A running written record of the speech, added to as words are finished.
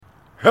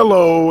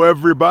Hello,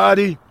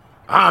 everybody.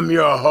 I'm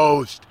your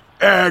host,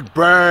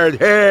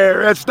 Egbert,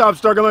 here at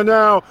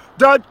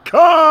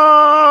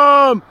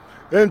StopStrugglingNow.com.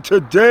 And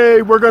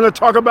today we're going to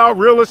talk about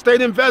real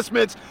estate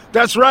investments.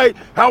 That's right.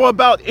 How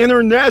about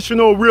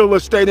international real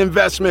estate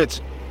investments?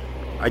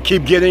 I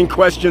keep getting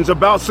questions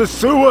about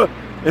Sosua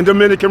in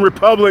Dominican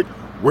Republic.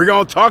 We're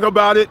going to talk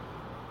about it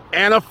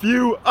and a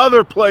few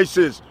other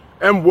places.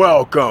 And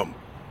welcome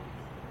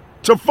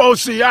to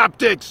Foci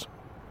Optics.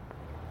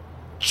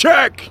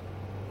 Check.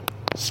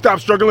 Stop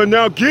Struggling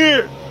Now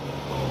gear.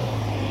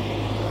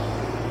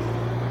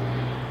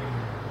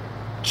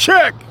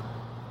 Check.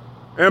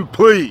 And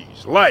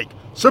please like,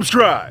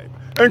 subscribe,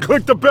 and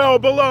click the bell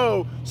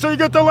below so you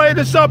get the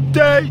latest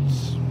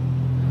updates.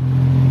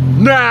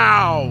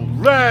 Now,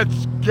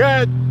 let's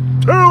get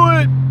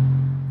to it.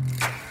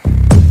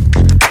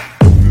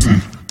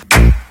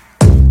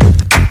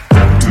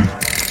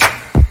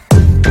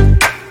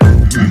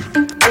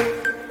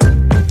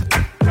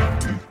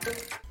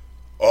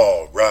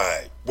 All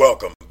right,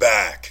 welcome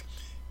back.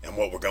 And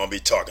what we're going to be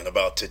talking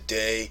about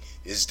today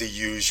is the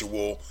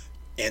usual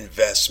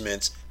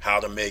investments, how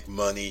to make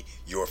money,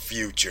 your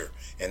future.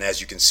 And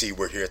as you can see,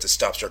 we're here at the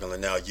Stop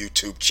Struggling Now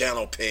YouTube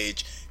channel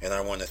page, and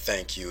I want to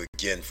thank you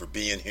again for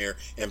being here,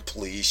 and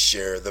please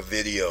share the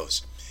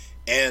videos.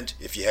 And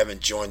if you haven't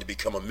joined to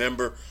become a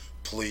member,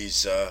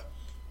 please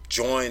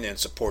join and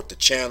support the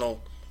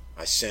channel.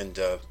 I send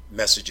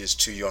messages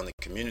to you on the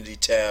community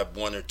tab,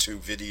 1 or 2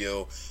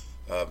 video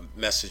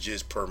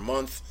messages per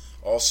month,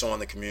 also on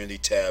the community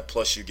tab,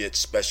 plus you get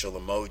special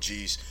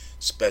emojis,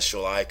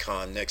 special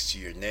icon next to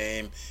your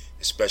name,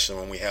 especially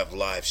when we have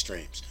live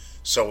streams.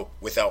 So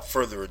without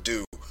further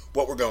ado,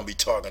 what we're going to be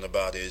talking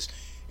about is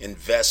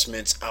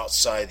investments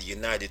outside the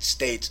United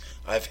States.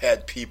 I've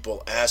had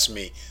people ask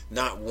me,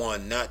 not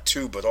 1, not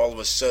 2, but all of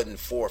a sudden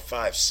 4,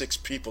 5, 6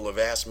 people have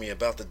asked me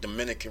about the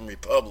Dominican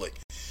Republic.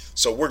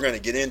 So we're going to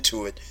get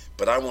into it,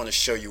 but I want to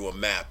show you a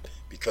map,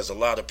 because a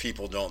lot of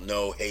people don't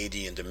know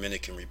Haiti and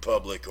Dominican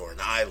Republic, or an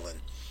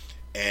island,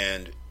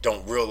 and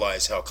don't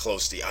realize how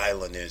close the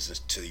island is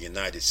to the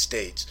United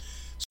States.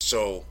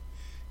 So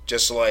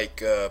just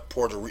like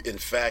Puerto Rico, in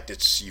fact,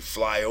 it's you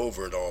fly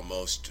over it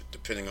almost,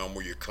 depending on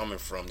where you're coming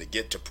from, to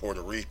get to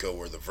Puerto Rico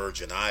or the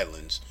Virgin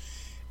Islands.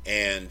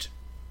 And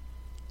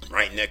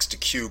right next to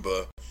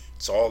Cuba,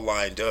 it's all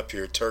lined up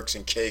here, Turks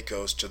and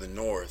Caicos to the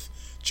north,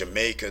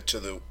 Jamaica to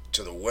the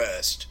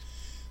west.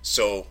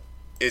 So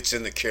it's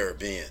in the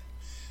Caribbean.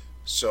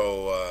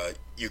 So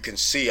you can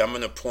see, I'm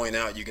going to point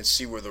out, you can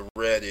see where the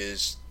red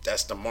is.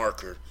 That's the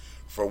marker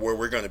for where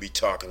we're going to be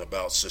talking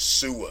about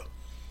Sosua,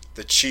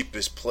 the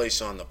cheapest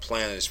place on the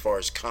planet as far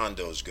as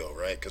condos go,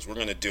 right? Because we're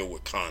going to deal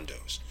with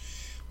condos.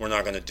 We're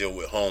not going to deal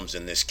with homes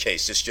in this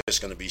case. It's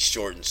just going to be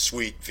short and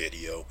sweet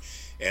video.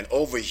 And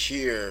over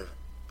here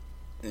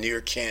near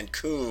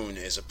Cancun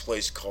is a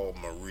place called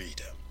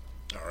Merida.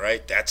 All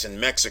right, that's in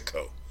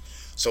Mexico.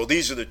 So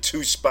these are the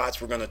 2 spots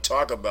we're going to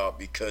talk about,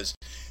 because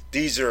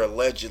these are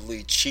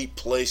allegedly cheap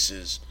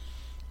places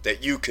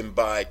that you can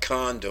buy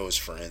condos,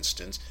 for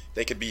instance.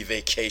 They could be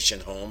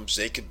vacation homes.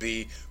 They could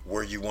be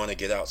where you want to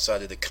get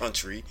outside of the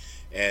country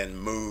and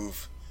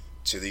move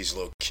to these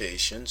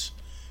locations.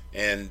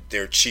 And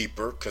they're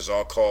cheaper, because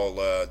I'll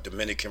call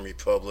Dominican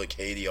Republic,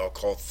 Haiti, I'll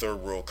call third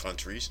world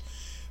countries.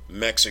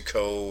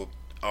 Mexico,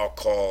 I'll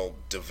call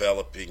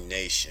developing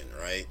nation,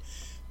 right?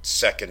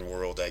 Second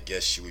world, I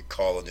guess you would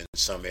call it in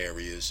some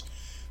areas.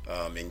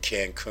 In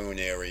Cancun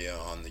area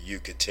on the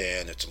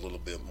Yucatan, it's a little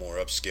bit more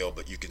upscale,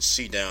 but you can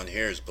see down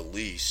here is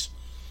Belize,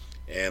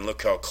 and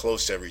look how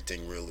close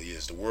everything really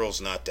is. The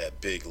world's not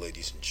that big,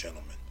 ladies and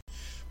gentlemen,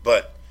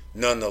 but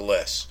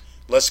nonetheless,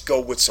 let's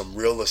go with some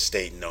real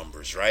estate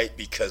numbers, right?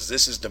 Because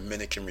this is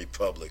Dominican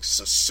Republic,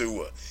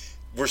 Sosua.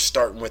 We're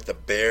starting with the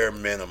bare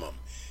minimum,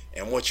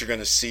 and what you're going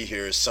to see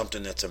here is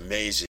something that's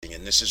amazing,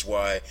 and this is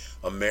why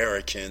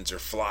Americans are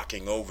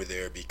flocking over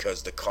there,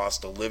 because the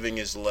cost of living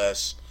is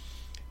less,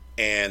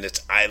 and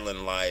it's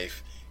island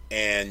life,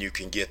 and you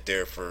can get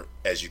there for,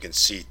 as you can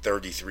see,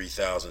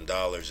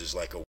 $33,000 is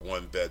like a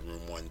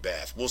 1-bedroom,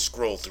 1-bath. We'll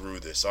scroll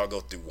through this. I'll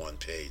go through 1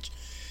 page.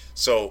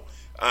 So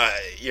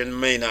you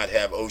may not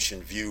have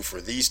ocean view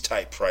for these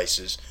type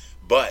prices,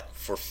 but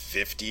for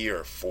 50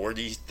 or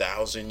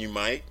 40,000 you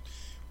might,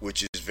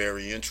 which is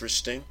very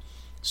interesting.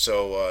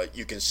 So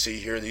you can see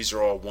here, these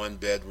are all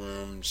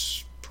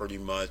 1-bedrooms, pretty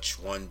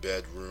much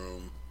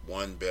 1-bedroom,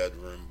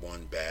 1-bedroom,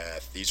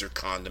 1-bath. These are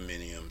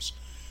condominiums.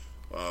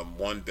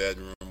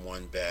 1-bedroom,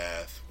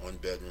 1-bath,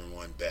 1-bedroom,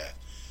 1-bath.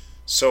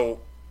 So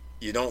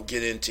you don't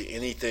get into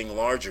anything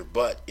larger,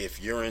 but if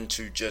you're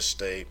into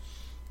just a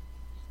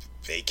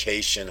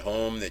vacation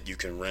home that you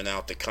can rent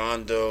out the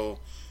condo,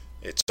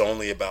 it's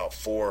only about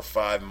 4 or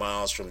 5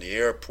 miles from the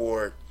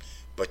airport,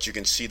 but you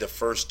can see the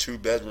first 2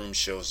 bedrooms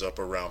shows up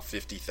around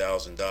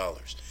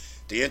 $50,000.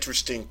 The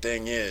interesting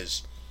thing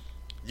is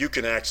you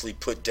can actually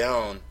put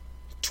down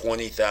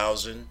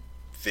 20,000,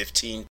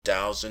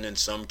 15,000 in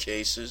some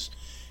cases,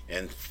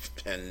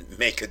 and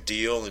make a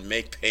deal and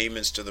make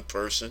payments to the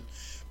person.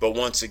 But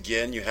once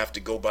again, you have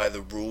to go by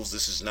the rules.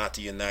 This is not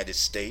the United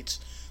States.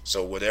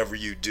 So whatever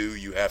you do,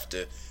 you have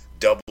to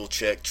double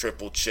check,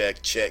 triple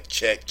check,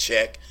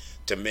 check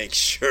to make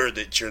sure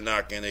that you're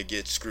not going to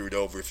get screwed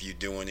over if you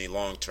do any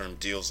long-term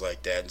deals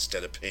like that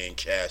instead of paying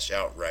cash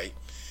outright.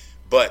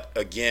 But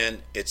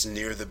again, it's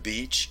near the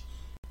beach.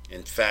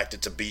 In fact,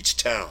 it's a beach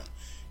town.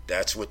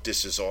 That's what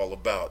this is all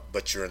about.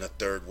 But you're in a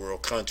third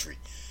world country.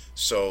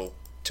 So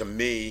to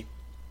me,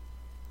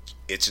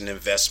 it's an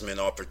investment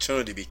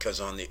opportunity because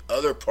on the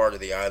other part of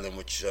the island,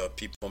 which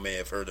people may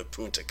have heard of,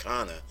 Punta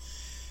Cana,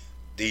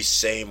 these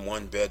same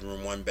one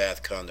bedroom, one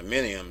bath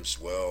condominiums,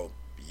 well,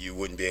 you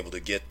wouldn't be able to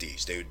get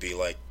these. They would be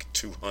like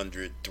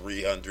 $200,000,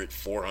 $300,000,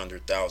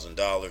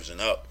 $400,000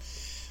 and up.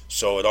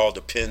 So it all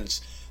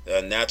depends.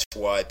 And that's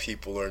why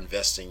people are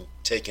investing,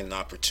 taking an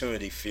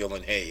opportunity,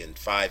 feeling, hey, in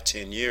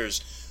 5-10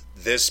 years,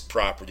 this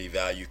property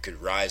value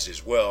could rise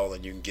as well,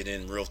 and you can get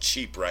in real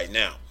cheap right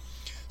now.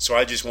 So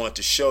I just want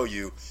to show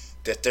you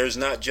that there's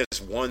not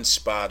just one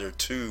spot or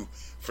two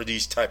for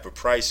these type of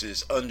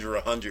prices under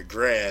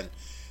 $100,000.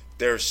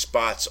 There's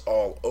spots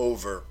all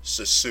over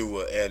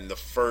Sosua, and the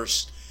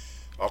first,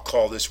 I'll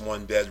call this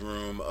one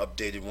bedroom,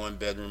 updated one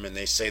bedroom, and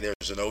they say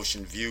there's an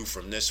ocean view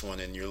from this one,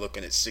 and you're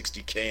looking at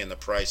 $60,000, and the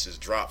price has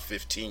dropped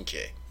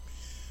 $15,000.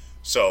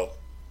 So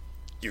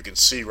you can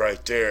see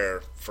right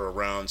there, for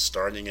around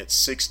starting at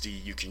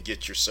 $60,000, you can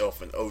get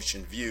yourself an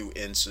ocean view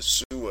in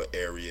Sosua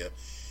area.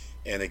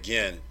 And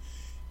again,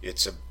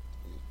 it's a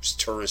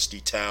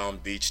touristy town,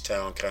 beach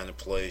town kind of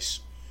place,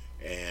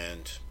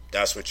 and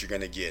that's what you're going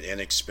to get.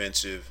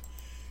 Inexpensive.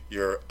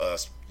 Your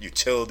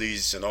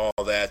utilities and all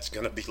that's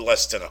going to be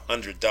less than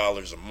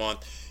 $100 a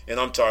month, and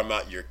I'm talking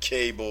about your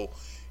cable,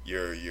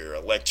 your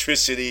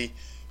electricity,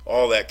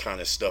 all that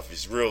kind of stuff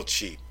is real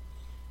cheap.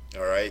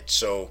 All right,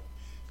 so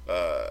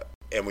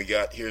and we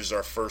got, here's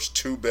our first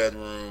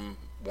 2-bedroom,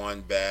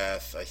 1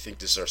 bath. I think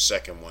this is our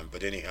second one,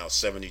 but anyhow,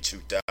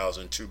 $72,000,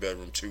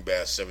 2-bedroom, 2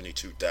 bath,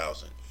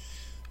 $72,000.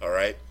 All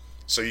right,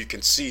 so you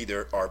can see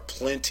there are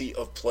plenty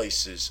of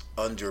places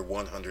under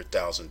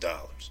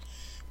 $100,000,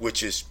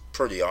 which is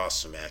pretty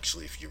awesome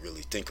actually if you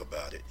really think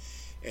about it.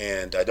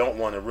 And I don't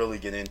want to really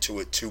get into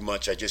it too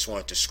much. I just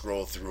wanted to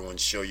scroll through and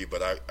show you,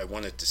 but I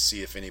wanted to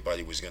see if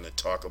anybody was going to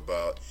talk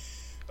about,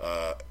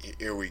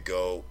 here we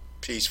go,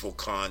 peaceful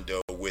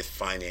condo with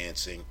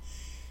financing.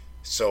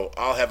 So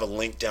I'll have a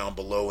link down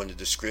below in the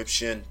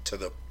description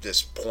to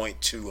this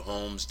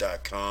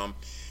point2homes.com,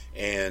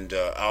 and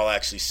I'll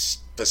actually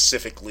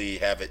specifically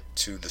have it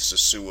to the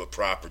Sosua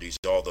properties,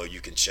 although you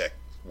can check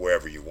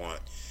wherever you want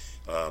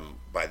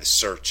by the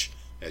search.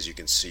 As you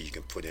can see, you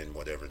can put in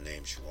whatever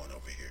names you want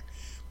over here.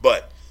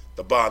 But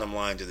the bottom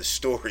line to the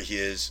story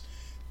is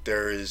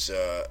there is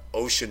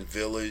Ocean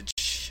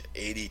Village,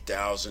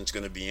 80,000. It's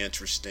going to be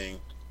interesting.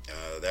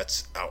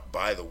 That's out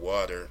by the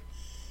water,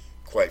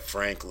 quite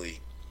frankly.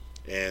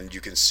 And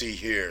you can see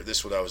here, this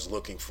is what I was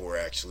looking for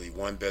actually,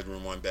 1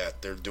 bedroom, 1 bath.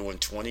 They're doing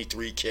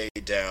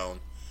 $23,000 down,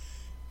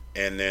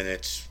 and then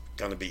it's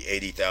going to be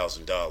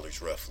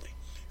 $80,000 roughly.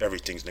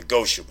 Everything's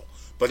negotiable.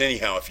 But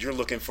anyhow, if you're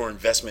looking for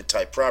investment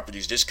type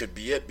properties, this could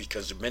be it,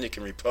 because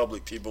Dominican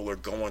Republic people are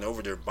going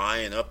over there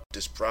buying up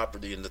this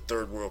property in the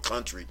third world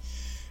country.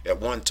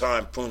 At one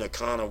time, Punta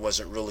Cana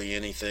wasn't really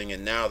anything,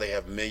 and now they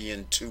have $1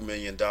 million, $2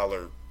 million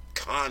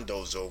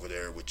condos over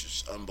there, which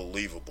is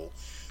unbelievable,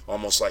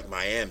 almost like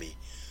Miami.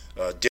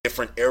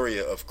 Different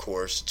area, of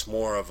course. That's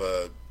more of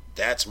an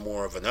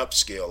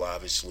upscale,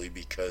 obviously,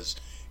 because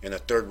in a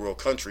third world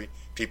country,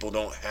 people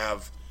don't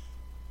have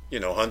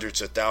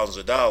hundreds of thousands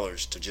of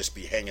dollars to just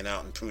be hanging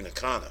out in Punta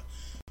Cana.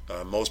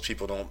 Most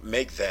people don't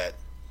make that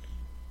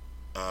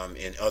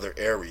in other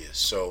areas.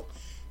 So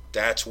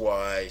that's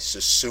why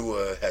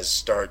Sosua has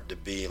started to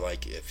be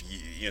like, if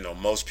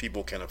most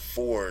people can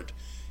afford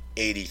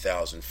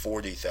 $80,000,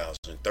 $40,000,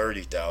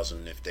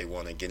 $30,000 if they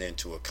want to get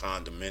into a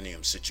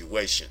condominium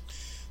situation.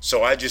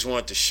 So I just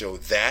want to show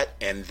that.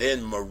 And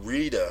then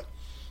Merida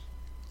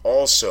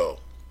also,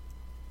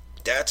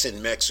 that's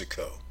in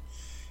Mexico.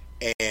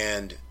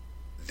 And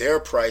their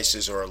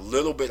prices are a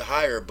little bit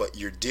higher, but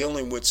you're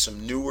dealing with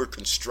some newer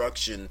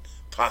construction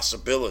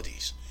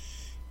possibilities.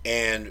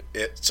 And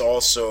it's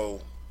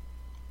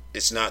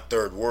not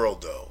third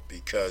world though,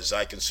 because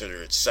I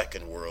consider it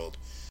second world,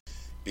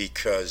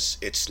 because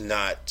it's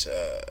not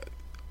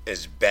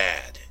as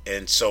bad.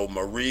 And so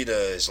Merida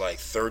is like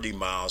 30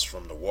 miles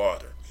from the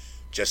water,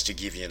 just to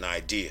give you an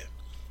idea.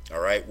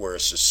 All right,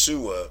 whereas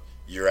Sosua,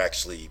 you're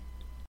actually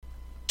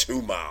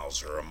 2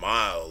 miles or a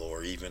mile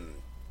or even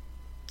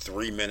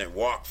 3-minute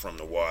walk from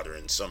the water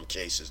in some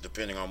cases,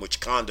 depending on which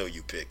condo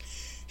you pick.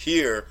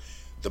 Here,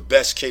 the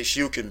best case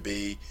you can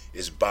be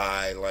is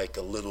by like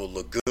a little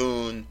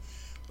lagoon,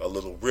 a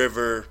little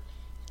river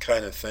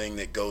kind of thing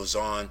that goes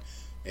on.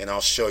 And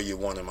I'll show you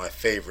one of my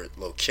favorite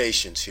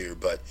locations here.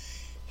 But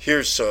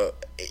here's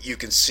you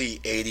can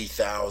see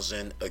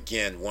 80,000.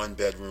 Again, 1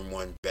 bedroom,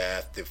 1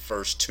 bath. The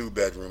first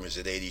 2-bedroom is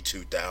at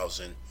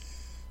 82,000.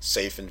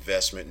 Safe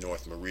investment,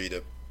 North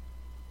Merida.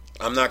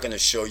 I'm not going to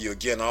show you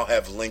again. I'll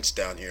have links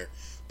down here.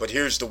 But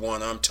here's the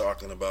one I'm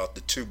talking about,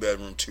 the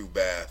 2-bedroom, 2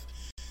 bath,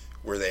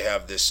 where they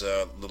have this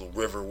little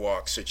river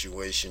walk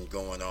situation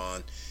going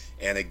on.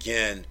 And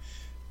again,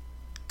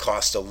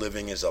 cost of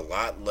living is a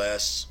lot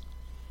less.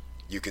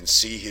 You can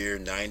see here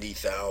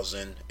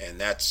 90,000, and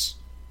that's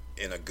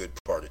in a good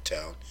part of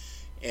town.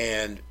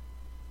 And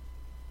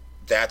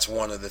that's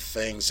one of the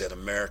things that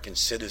American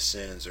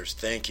citizens are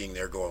thinking.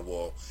 They're going,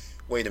 well,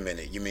 wait a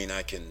minute, you mean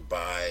I can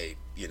buy,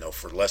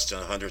 for less than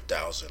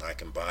 100,000, I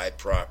can buy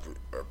property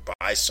or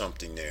buy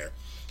something there.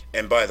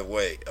 And by the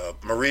way,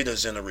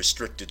 Merida's in a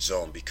restricted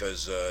zone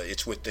because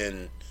it's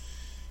within,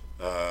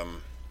 I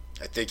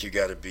think you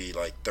got to be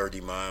like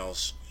 30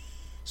 miles,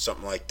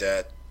 something like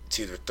that. It's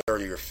either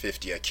 30 or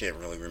 50, I can't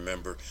really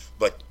remember.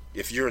 But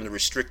if you're in the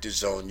restricted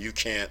zone, you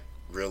can't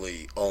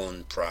really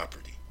own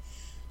property.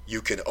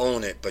 You can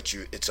own it, but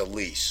it's a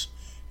lease.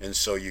 And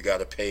so you got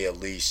to pay a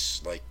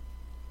lease like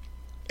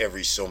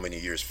every so many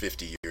years,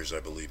 50 years, I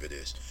believe it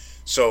is.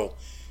 So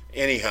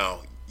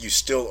anyhow, you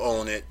still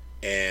own it,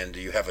 and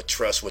you have a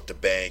trust with the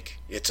bank.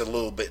 It's a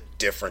little bit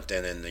different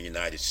than in the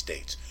United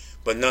States.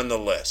 But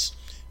nonetheless,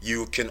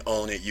 you can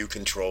own it, you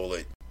control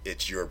it,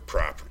 it's your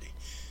property.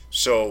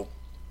 So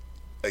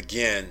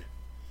again,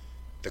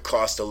 the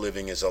cost of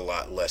living is a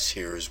lot less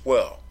here as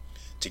well.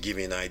 To give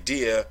you an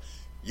idea,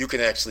 you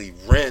can actually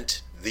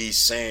rent these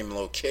same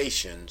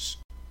locations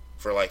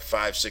for like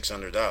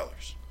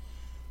 $500-$600.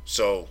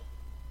 So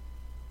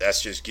that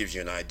just gives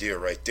you an idea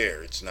right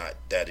there. It's not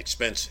that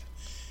expensive.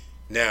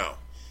 Now,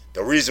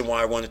 the reason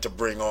why I wanted to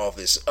bring all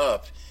this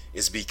up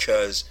is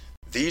because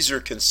these are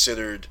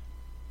considered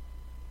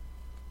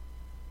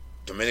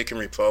Dominican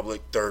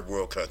Republic, third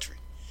world country.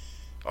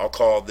 I'll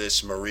call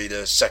this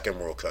Merida second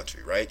world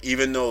country, right?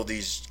 Even though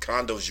these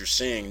condos you're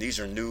seeing, these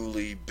are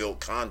newly built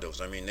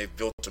condos. I mean, they've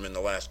built them in the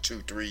last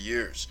 2-3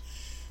 years.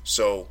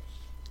 So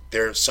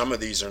some of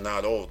these are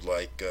not old,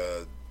 like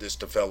this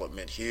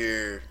development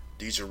here.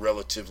 These are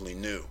relatively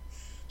new.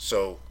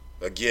 So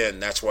again,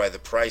 that's why the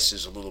price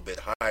is a little bit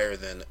higher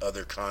than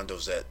other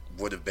condos that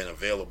would have been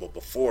available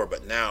before.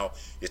 But now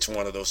it's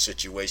one of those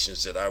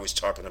situations that I was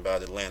talking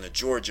about, Atlanta,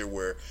 Georgia,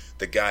 where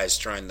the guy's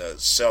trying to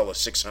sell a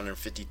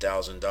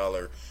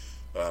 $650,000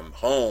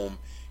 home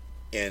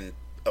in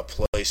a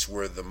place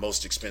where the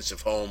most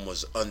expensive home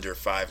was under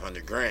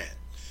 $500,000.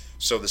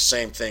 So the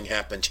same thing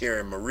happened here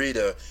in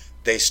Merida.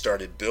 They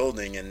started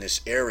building in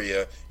this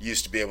area.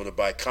 Used to be able to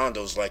buy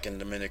condos like in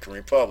Dominican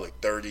Republic,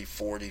 30,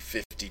 40,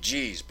 50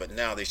 G's. But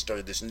now they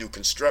started this new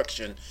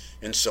construction,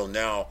 and so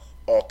now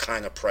all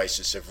kind of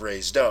prices have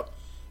raised up.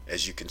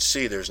 As you can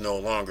see, there's no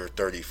longer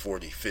 30,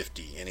 40,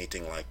 50,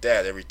 anything like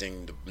that.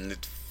 Everything, the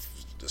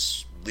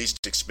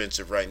least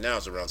expensive right now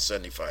is around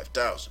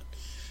 75,000,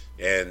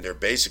 and they're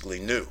basically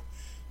new.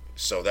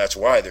 So that's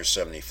why they're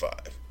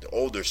 75. The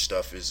older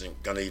stuff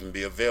isn't going to even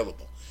be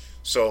available.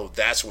 So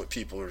that's what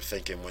people are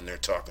thinking when they're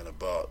talking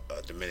about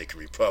Dominican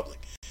Republic.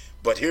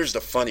 But here's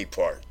the funny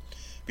part,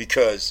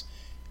 because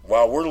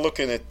while we're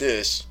looking at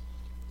this,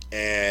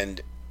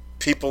 and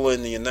people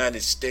in the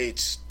United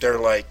States, they're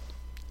like,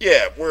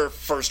 yeah, we're a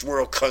first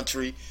world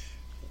country.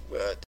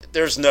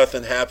 There's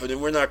nothing happening.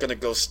 We're not going to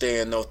go stay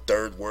in no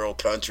third world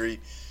country.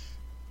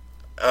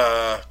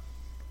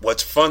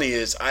 What's funny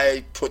is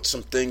I put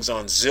some things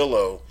on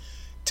Zillow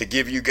to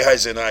give you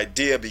guys an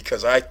idea,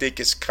 because I think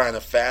it's kind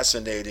of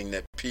fascinating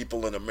that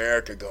people in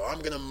America go, I'm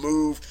going to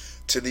move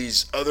to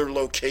these other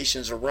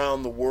locations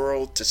around the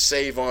world to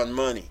save on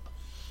money.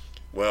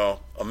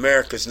 Well,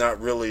 America's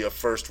not really a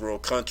first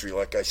world country.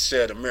 Like I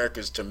said,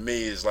 America's to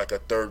me is like a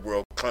third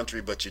world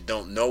country, but you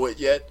don't know it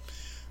yet.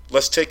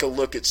 Let's take a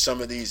look at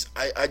some of these.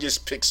 I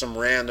just picked some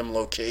random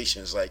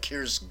locations. Like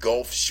here's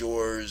Gulf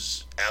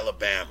Shores,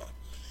 Alabama.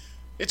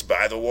 It's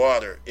by the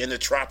water, in the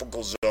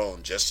tropical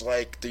zone, just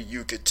like the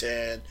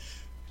Yucatan,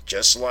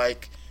 just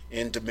like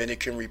in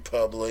Dominican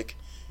Republic.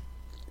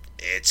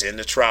 It's in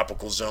the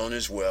tropical zone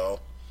as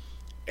well.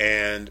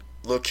 And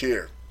look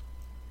here.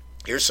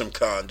 Here's some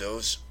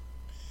condos.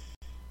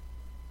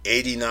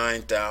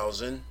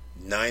 89,000,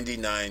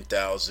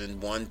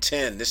 99,000,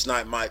 110. This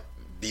might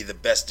be the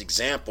best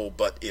example,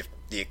 but if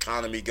the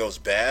economy goes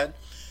bad,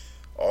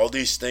 all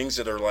these things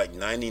that are like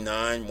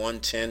 99,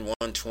 110,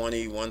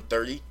 120,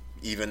 130,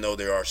 even though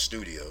there are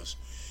studios.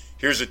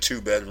 Here's a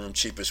 2-bedroom,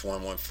 cheapest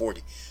one,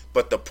 140.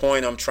 But the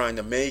point I'm trying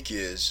to make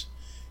is,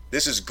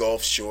 this is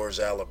Gulf Shores,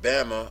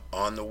 Alabama,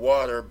 on the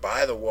water,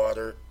 by the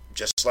water,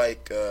 just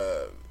like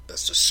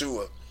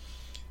Sosua.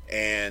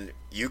 And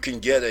you can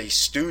get a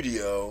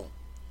studio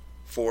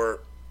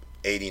for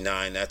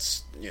 89.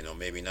 That's,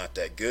 maybe not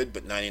that good,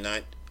 but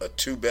 99. A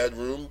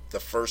 2-bedroom, the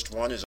first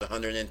one is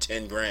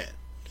 110 grand.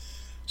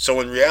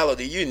 So in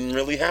reality, you didn't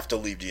really have to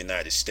leave the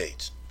United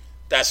States.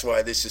 That's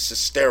why this is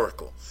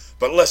hysterical.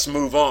 But let's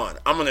move on.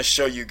 I'm going to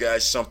show you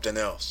guys something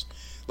else.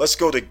 Let's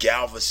go to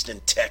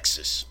Galveston,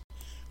 Texas,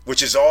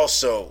 which is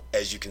also,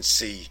 as you can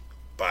see,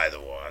 by the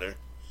water.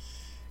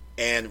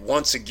 And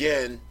once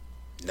again,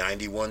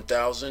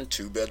 91,000,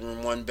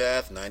 2-bedroom,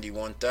 1-bath,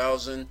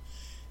 91,000,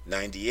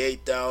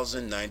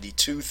 98,000,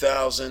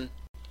 92,000,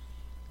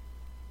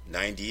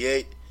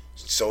 98.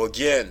 So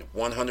again,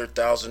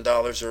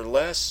 $100,000 or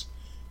less,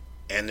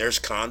 and there's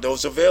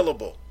condos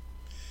available.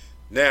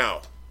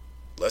 Now,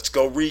 let's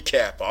go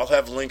recap. I'll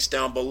have links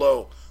down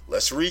below.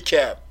 Let's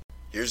recap.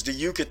 Here's the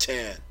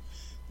Yucatan.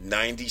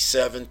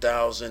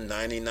 97,000,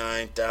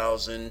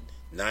 99,000,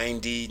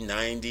 90,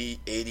 90,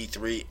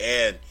 83,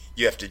 and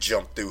you have to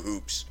jump through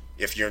hoops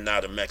if you're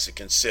not a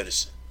Mexican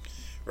citizen,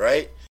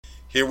 right?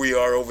 Here we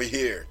are over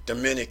here,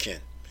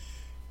 Dominican.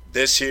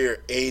 This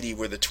here, 80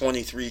 with a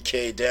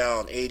 23K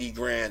down, 80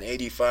 grand,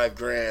 85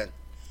 grand.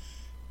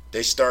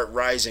 They start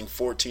rising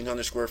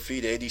 1,400 square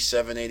feet,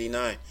 87,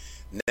 89.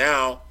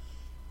 Now,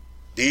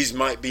 these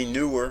might be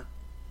newer,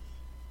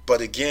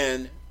 but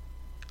again,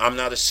 I'm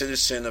not a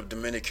citizen of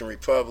Dominican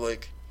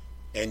Republic,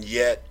 and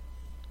yet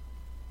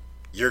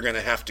you're going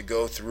to have to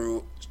go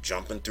through,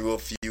 jumping through a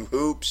few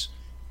hoops,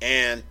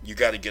 and you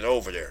got to get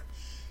over there.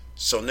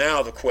 So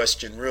now the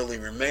question really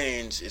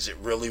remains, is it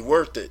really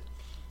worth it?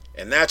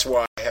 And that's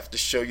why I have to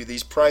show you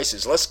these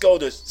prices. Let's go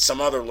to some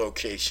other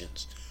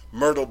locations.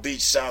 Myrtle Beach,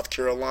 South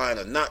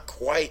Carolina, not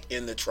quite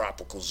in the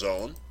tropical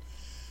zone,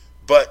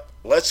 but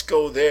let's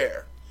go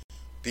there,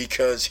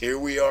 because here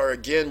we are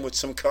again with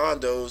some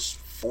condos.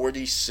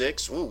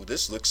 46. Ooh,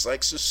 this looks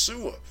like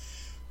Sosua,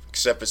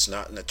 except it's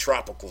not in the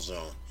tropical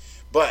zone,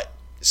 but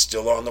it's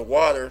still on the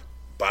water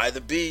by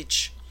the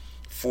beach.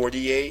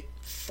 48,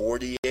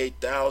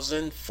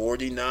 48,000,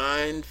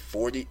 49,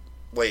 40.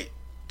 Wait,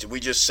 did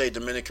we just say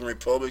Dominican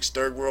Republic's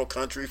third world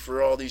country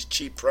for all these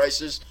cheap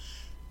prices?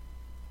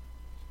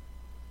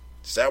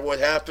 Is that what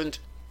happened?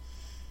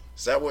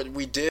 Is that what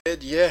we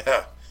did?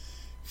 Yeah.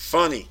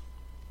 Funny.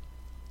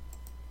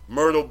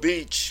 Myrtle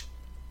Beach,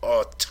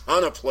 a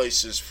ton of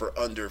places for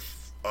under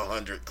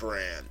 100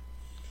 grand.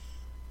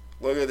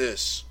 Look at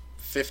this.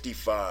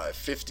 55,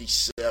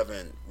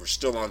 57. We're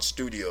still on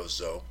studios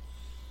though.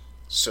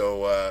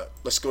 So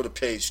let's go to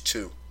page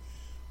 2.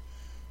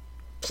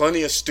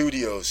 Plenty of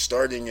studios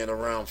starting at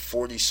around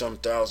 $40-some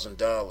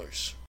thousand.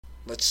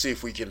 Let's see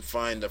if we can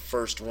find the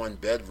first one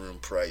bedroom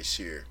price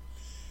here.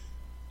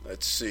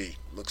 Let's see.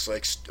 Looks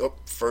like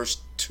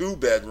first 2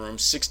 bedroom,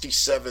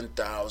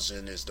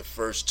 67,000 is the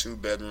first 2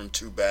 bedroom,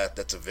 2 bath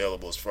that's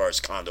available as far as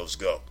condos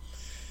go.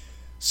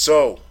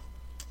 So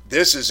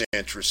this is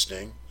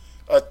interesting.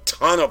 A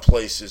ton of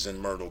places in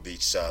Myrtle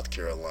Beach, South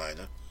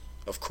Carolina.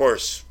 Of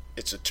course,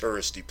 it's a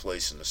touristy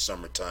place in the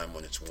summertime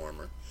when it's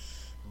warmer.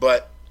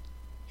 But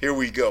here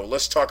we go.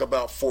 Let's talk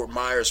about Fort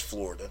Myers,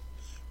 Florida,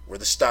 where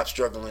the Stop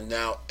Struggling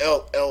Now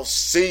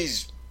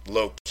LLC's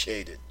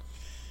located.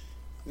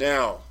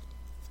 Now,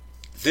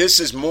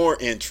 this is more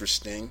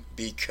interesting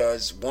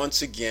because,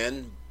 once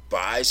again,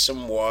 by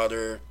some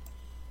water.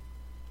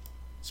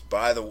 It's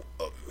by the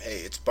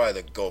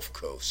Gulf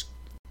Coast.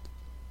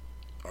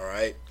 All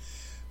right.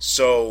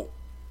 So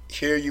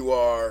here you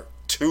are,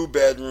 2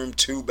 bedroom,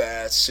 2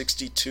 bath,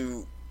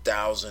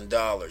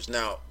 $62,000.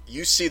 Now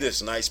you see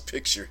this nice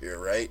picture here,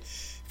 right?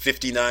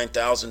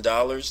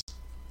 $59,000.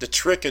 The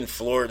trick in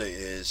Florida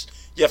is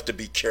you have to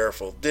be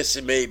careful. It is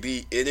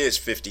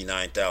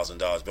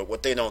 $59,000, but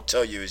what they don't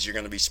tell you is you're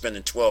going to be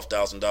spending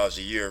 $12,000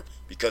 a year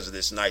because of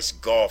this nice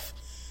golf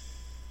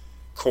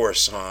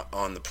course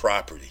on the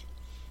property,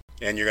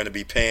 and you're going to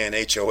be paying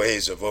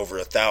HOAs of over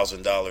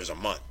 $1,000 a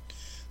month.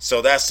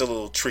 So that's the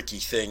little tricky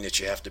thing that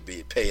you have to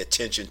pay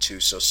attention to.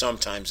 So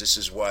sometimes this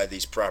is why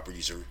these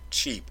properties are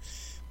cheap.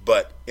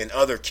 But in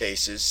other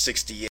cases,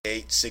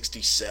 68,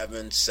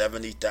 67,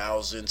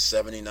 70,000,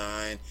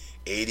 79,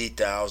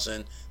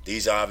 80,000.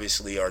 These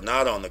obviously are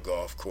not on the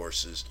golf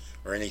courses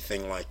or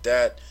anything like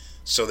that.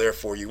 So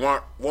therefore, you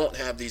won't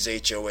have these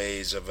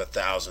HOAs of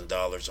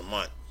 $1,000 a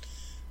month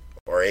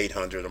or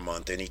 $800 a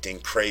month, anything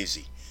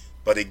crazy.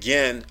 But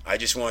again, I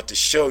just want to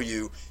show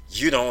you,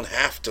 you don't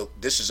have to.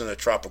 This is in a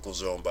tropical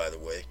zone, by the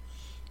way.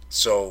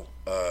 So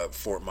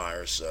Fort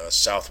Myers,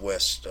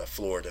 Southwest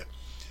Florida.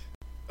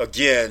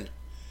 Again,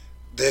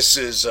 this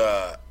is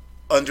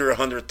under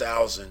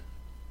 100,000.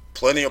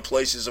 Plenty of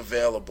places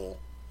available.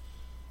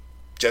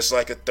 Just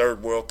like a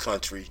third world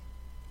country.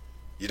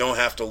 You don't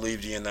have to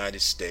leave the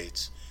United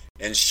States.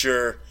 And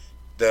sure,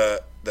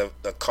 the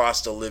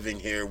cost of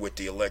living here with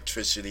the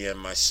electricity and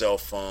my cell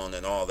phone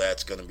and all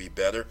that's going to be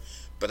better.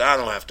 But I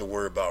don't have to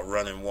worry about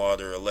running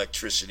water,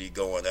 electricity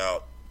going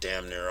out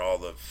damn near all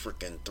the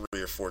freaking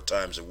 3 or 4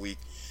 times a week.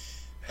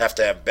 Have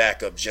to have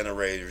backup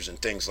generators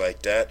and things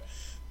like that.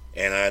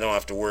 And I don't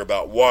have to worry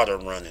about water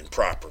running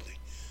properly.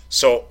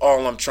 So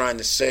all I'm trying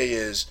to say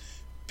is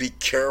be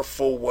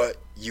careful what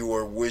you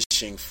are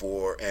wishing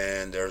for.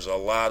 And there's a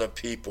lot of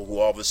people who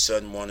all of a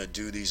sudden want to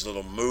do these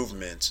little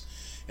movements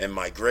and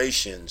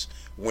migrations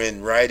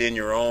when right in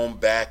your own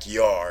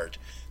backyard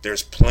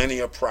there's plenty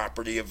of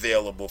property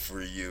available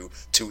for you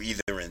to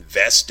either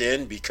invest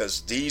in,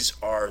 because these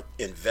are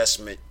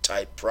investment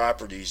type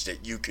properties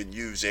that you can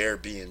use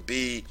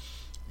Airbnb,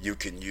 you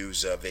can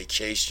use a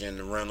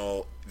vacation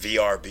rental,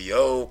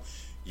 VRBO,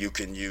 you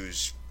can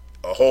use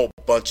a whole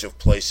bunch of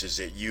places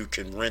that you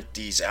can rent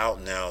these out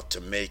now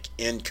to make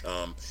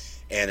income.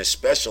 And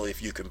especially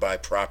if you can buy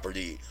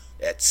property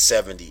at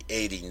 70,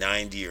 80,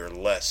 90 or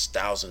less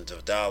thousands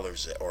of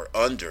dollars or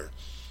under,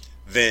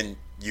 then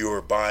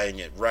you're buying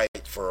it right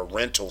for a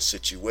rental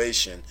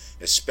situation,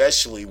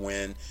 especially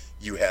when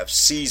you have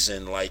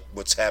season, like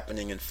what's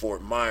happening in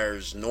Fort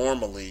Myers.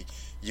 Normally,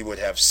 you would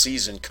have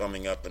season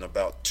coming up in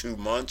about 2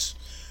 months,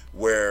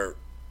 where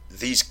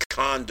these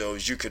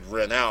condos you could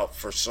rent out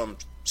for some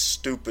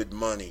stupid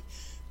money,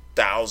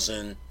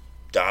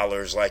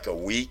 $1,000 like a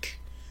week.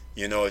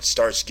 You know, it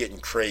starts getting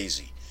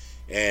crazy.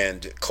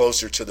 And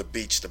closer to the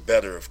beach, the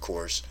better, of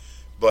course.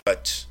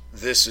 But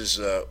this is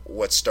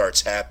what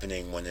starts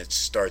happening when it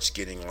starts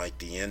getting like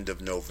the end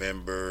of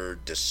November,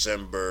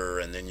 December,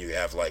 and then you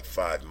have like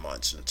 5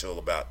 months until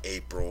about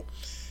April.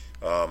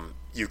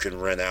 You can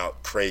rent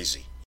out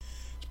crazy.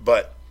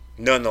 But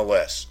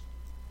nonetheless,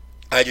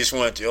 I just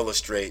wanted to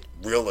illustrate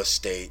real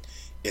estate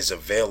is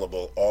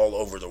available all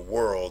over the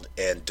world,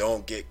 and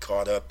don't get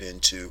caught up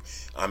into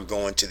I'm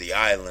going to the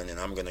island and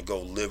I'm going to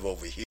go live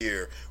over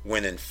here,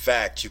 when in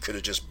fact you could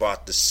have just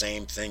bought the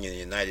same thing in the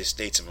United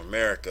States of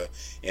America.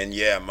 And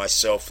yeah, my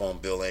cell phone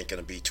bill ain't going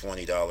to be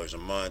 $20 a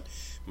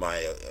month.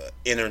 My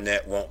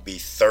internet won't be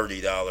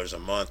 $30 a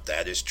month.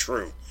 That is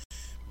true.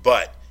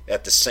 But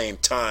at the same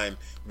time,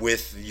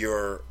 with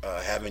your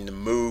having to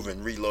move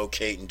and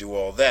relocate and do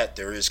all that,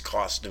 there is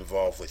cost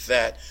involved with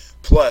that.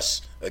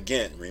 Plus,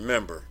 again,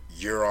 remember,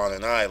 you're on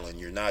an island.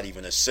 You're not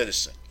even a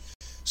citizen.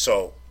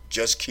 So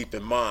just keep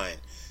in mind,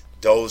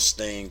 those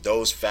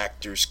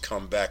factors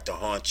come back to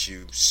haunt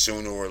you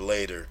sooner or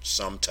later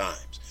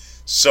sometimes.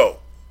 So,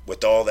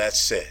 with all that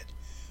said,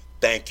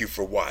 thank you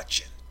for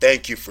watching.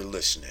 Thank you for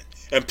listening.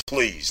 And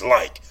please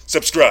like,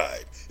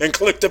 subscribe, and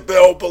click the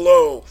bell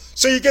below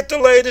so you get the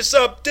latest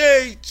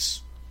updates.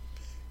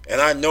 And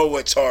I know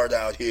it's hard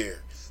out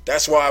here.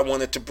 That's why I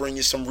wanted to bring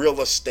you some real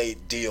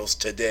estate deals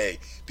today.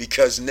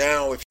 Because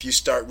now if you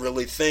start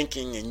really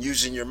thinking and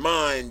using your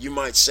mind, you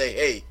might say,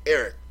 hey,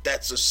 Eric,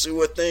 that's a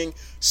sewer thing?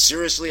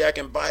 Seriously, I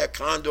can buy a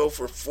condo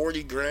for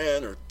 40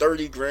 grand or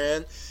 30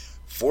 grand,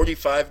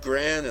 45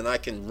 grand, and I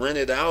can rent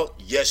it out?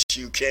 Yes,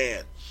 you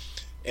can.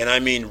 And I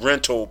mean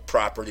rental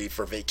property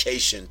for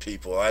vacation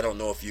people. I don't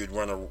know if you'd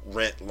want to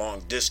rent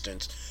long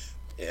distance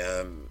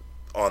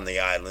on the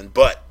island,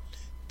 but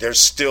there's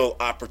still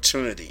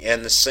opportunity,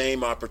 and the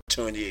same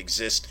opportunity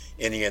exists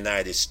in the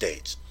United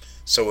States.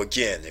 So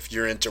again, if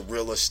you're into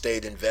real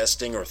estate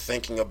investing, or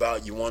thinking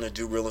about you want to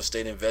do real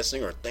estate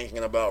investing, or thinking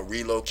about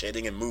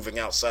relocating and moving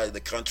outside of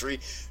the country,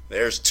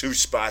 there's 2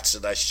 spots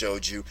that I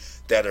showed you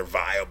that are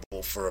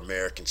viable for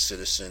American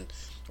citizen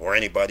or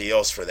anybody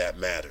else for that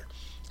matter.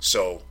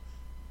 So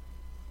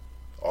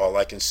all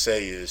I can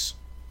say is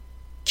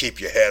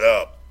keep your head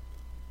up,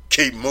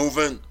 keep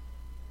moving,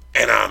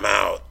 and I'm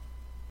out.